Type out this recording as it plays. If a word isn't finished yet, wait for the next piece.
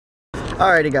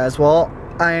Alrighty guys, well,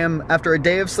 I am after a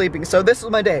day of sleeping. So this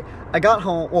was my day. I got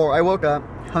home, or I woke up,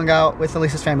 hung out with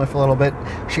Elisa's family for a little bit.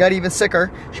 She got even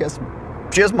sicker. She has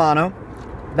mono.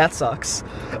 That sucks.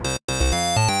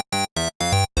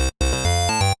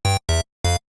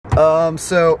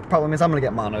 So probably means I'm gonna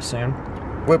get mono soon.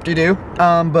 Whoop-de-doo.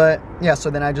 But yeah, so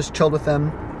then I just chilled with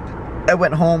them. I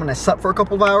went home and I slept for a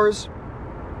couple of hours.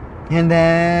 And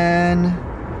then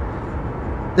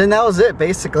that was it,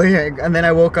 basically. And then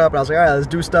I woke up and I was like, all right, let's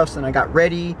do stuff. So then I got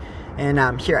ready, and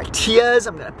I'm here at Tia's.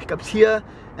 I'm gonna pick up Tia,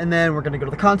 and then we're gonna go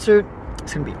to the concert.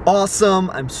 It's gonna be awesome.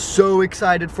 I'm so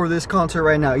excited for this concert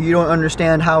right now. You don't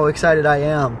understand how excited I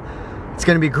am. It's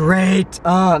gonna be great.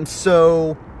 I'm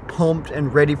so pumped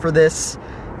and ready for this.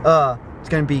 It's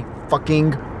gonna be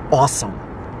fucking awesome.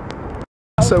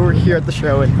 So we're here at the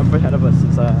show, and up ahead of us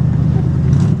is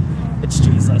it's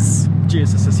Jesus.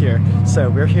 Jesus is here. So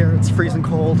we're here, it's freezing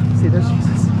cold. See, there's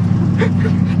Jesus.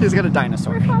 He's got a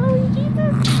dinosaur. We're following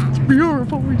Jesus. We're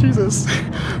following Jesus.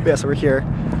 But yeah, so we're here.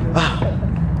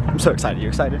 I'm so excited. You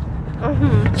excited?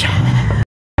 Mm-hmm. Yeah.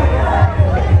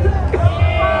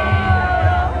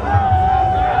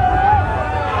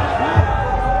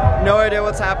 No idea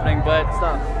what's happening, but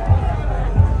stop.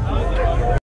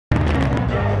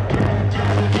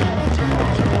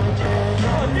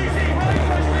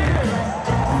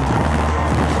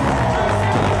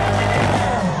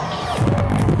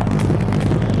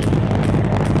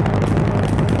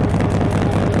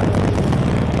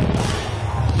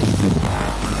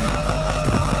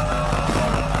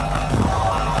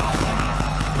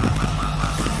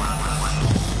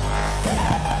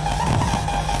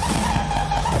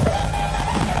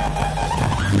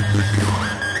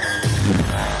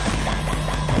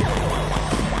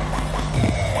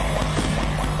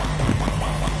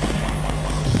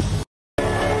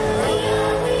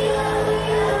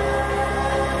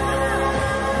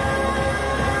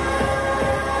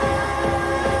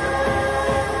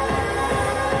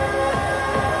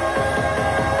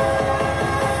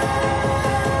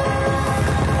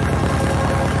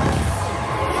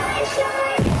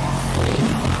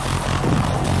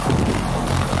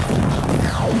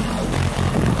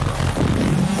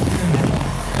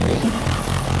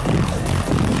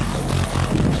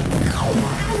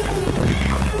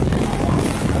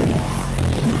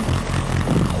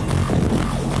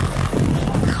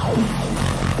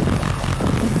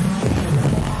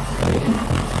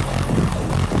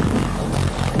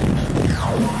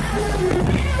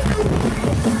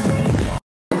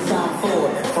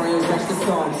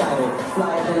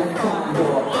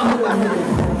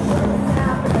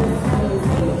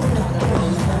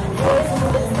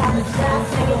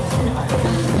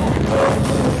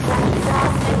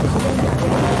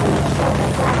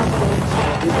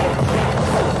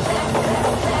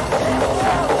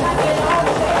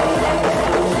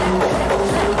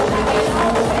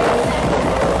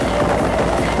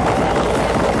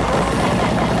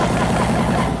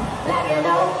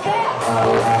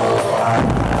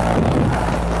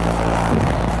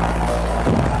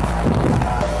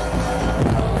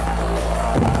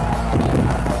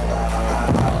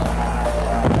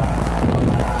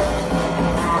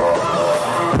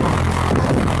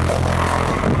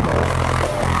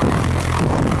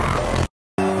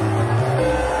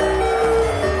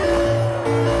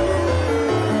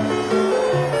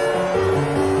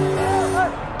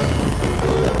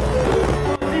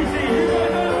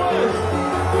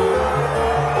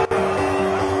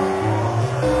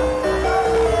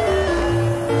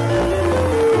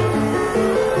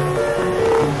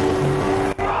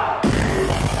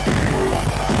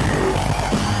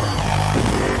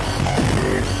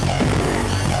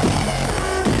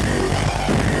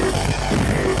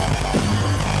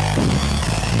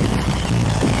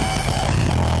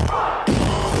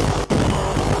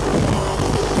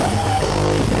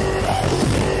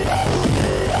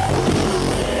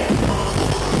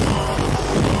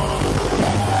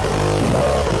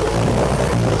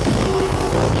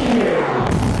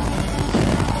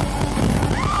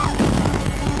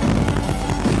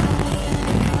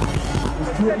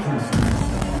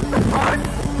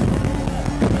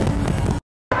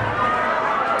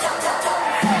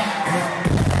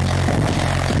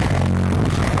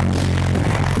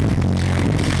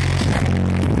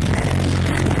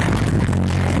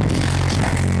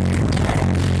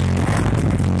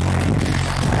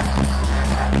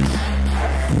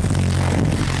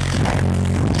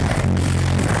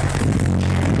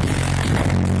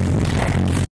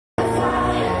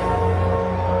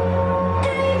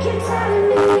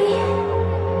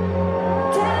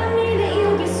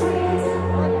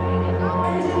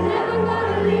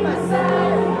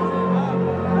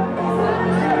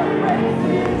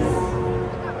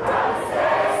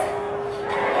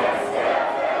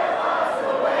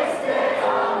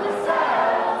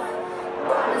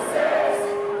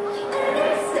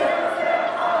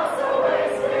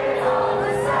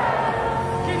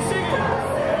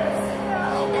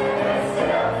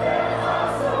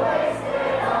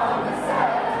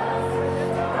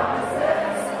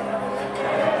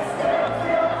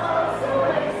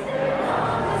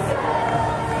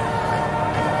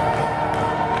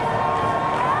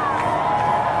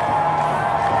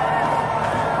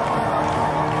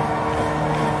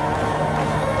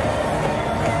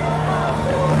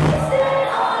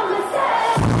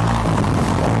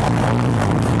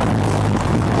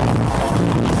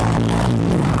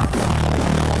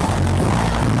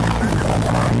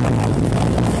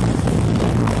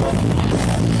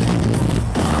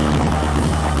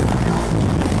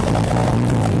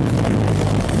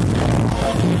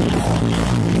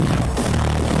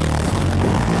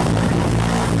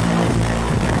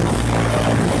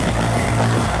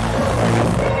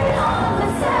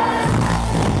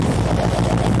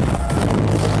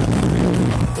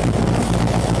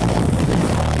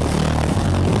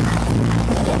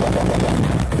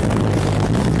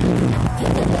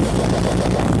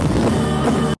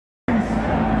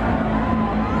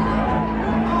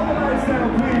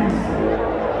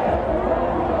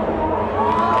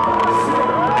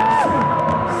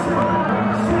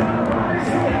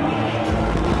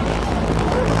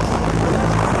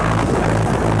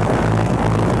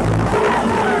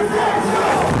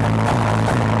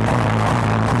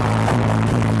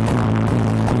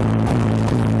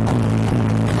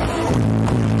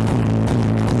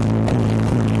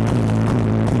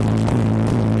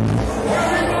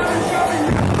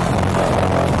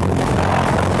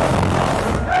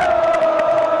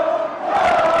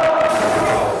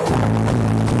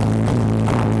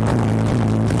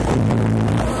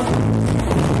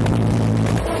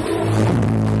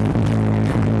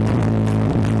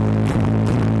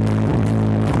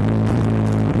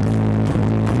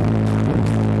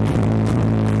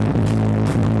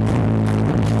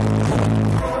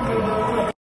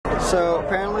 So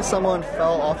apparently someone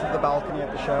fell off of the balcony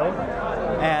at the show,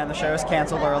 and the show is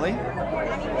canceled early.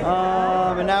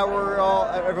 And now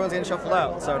everyone's getting shuffled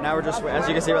out. So now we're just, as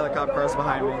you can see by the cop cars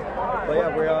behind me. But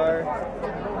yeah, we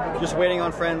are just waiting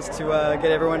on friends to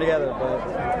get everyone together. But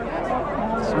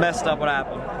it's messed up what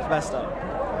happened. It's messed up.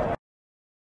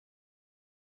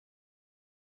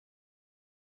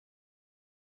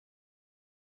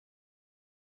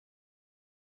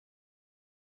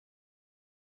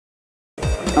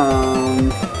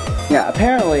 Yeah,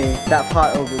 apparently that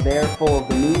pot over there full of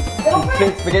the meat can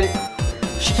fit spaghetti.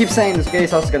 She keeps saying the spaghetti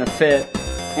sauce is gonna fit,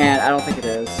 and I don't think it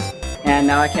is. And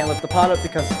now I can't lift the pot up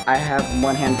because I have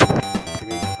one hand.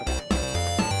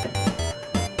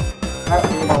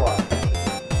 Okay.